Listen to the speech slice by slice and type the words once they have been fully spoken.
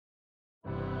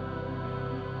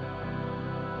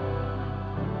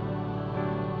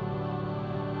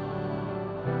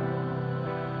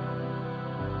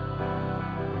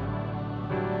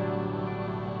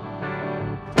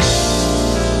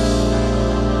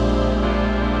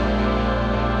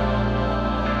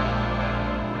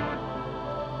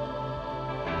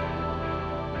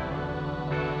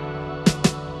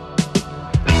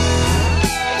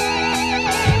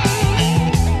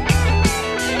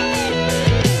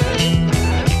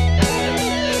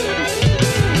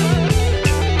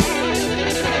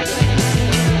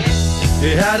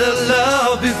had a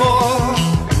love before,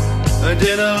 and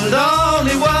in a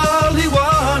lonely world he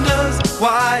wonders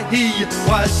why he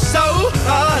was so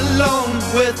alone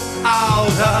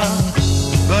without her.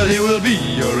 But he will be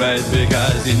alright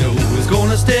because he knows he's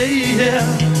gonna stay here,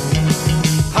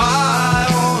 high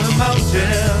on a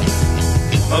mountain,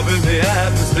 up in the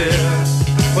atmosphere,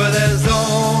 where there's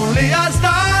only a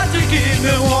star to keep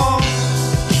me warm.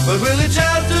 But will it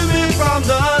shelter me from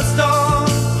the storm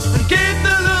and keep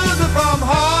the loser from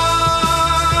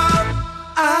harm?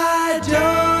 I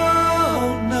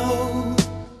don't know.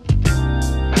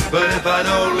 But if I'd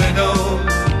only known,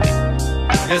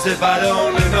 yes, if I'd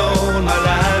only known, my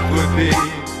life would be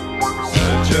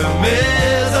such a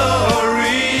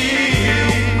misery.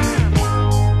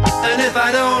 And if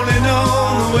I'd only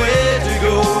known the way to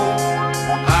go,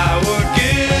 I would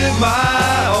give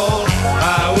my all,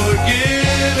 I would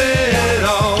give it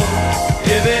all,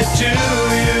 give it to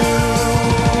you.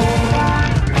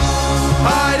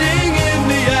 Hiding in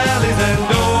the alleys and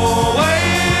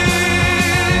doorways,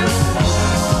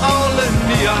 all the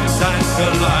neon signs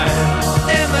collide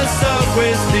in the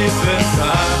subway's deep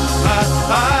inside.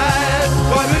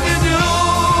 What would you do?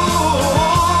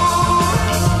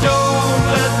 Don't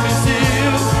let me see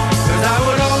you, 'cause I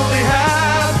would only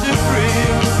have to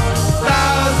breathe.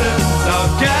 Thousands of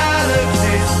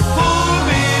galaxies pull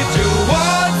me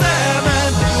towards them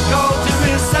and call to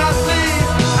me softly,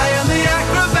 I am the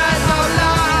acrobat of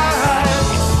life.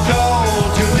 Call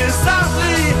to me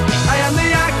softly, I am the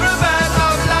acrobat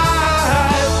of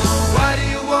life. Why do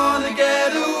you wanna get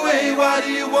away? Why do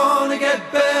you wanna get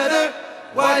better?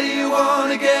 Why do you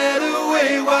wanna get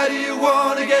away? Why do you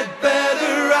wanna get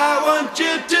better? I want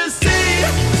you to see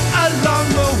along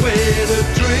the way the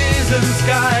trees and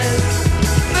skies,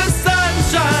 the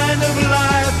sunshine of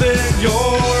life in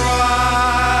your eyes.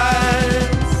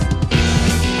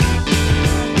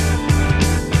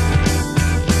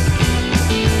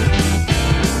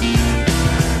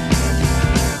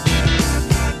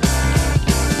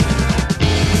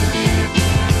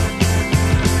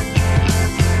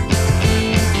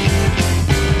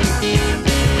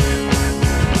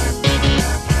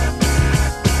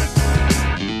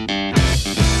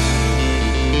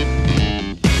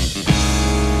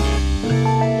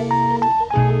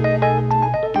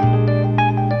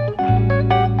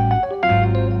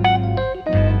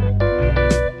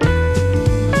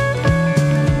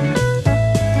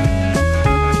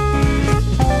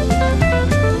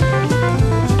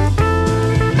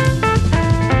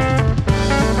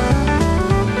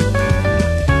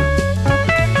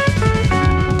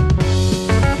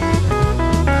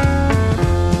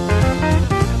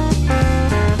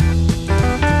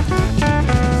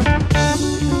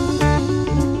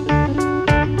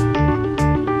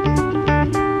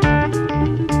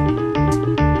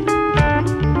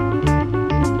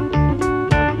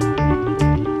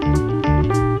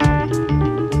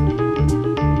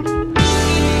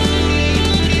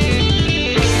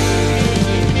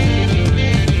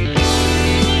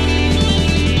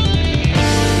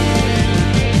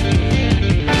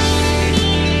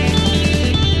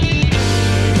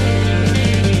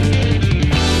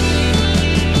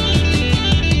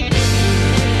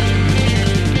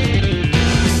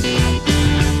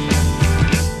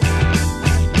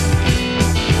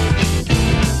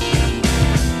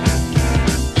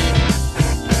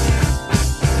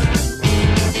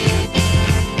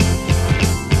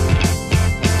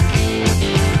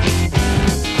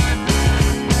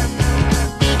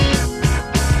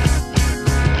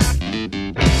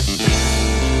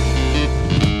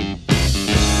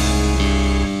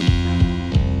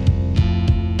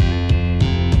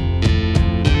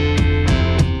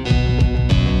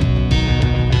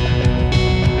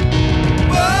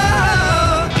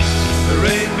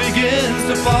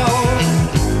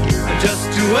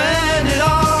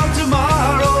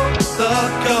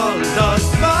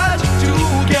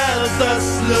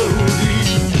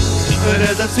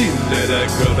 As I've seen that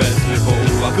acrobats before,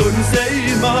 I couldn't say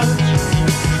much.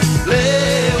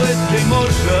 Play with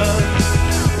emotion,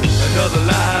 another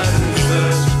line in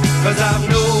search, 'cause I've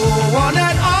no one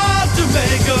at all to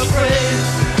make afraid.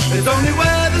 It's only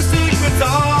where the secrets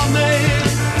are made,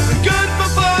 the good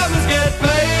performers get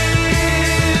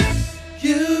paid.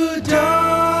 You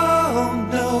don't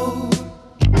know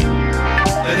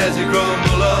that as you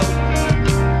crumble up,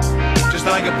 just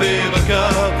like a paper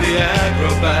cup, the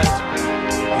acrobat,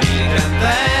 and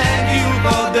thank you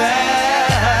for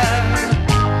that.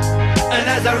 And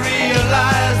as I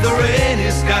realize the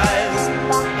rainy skies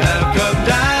have come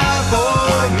down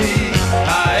for me,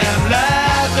 I am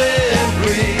laughing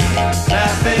free,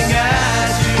 laughing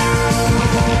at you.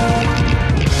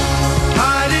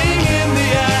 Hiding in the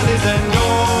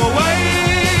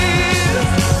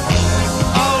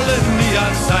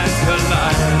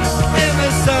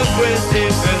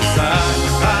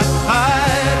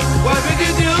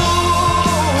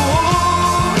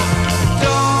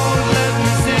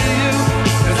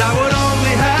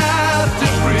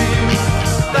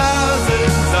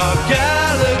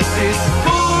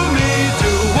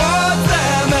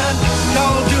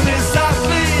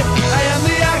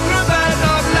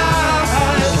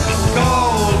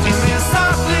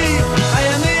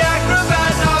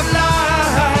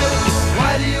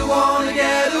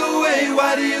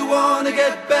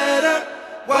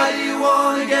Why do you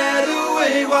wanna get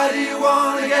away? Why do you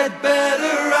wanna get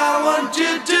better? I want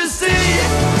you to see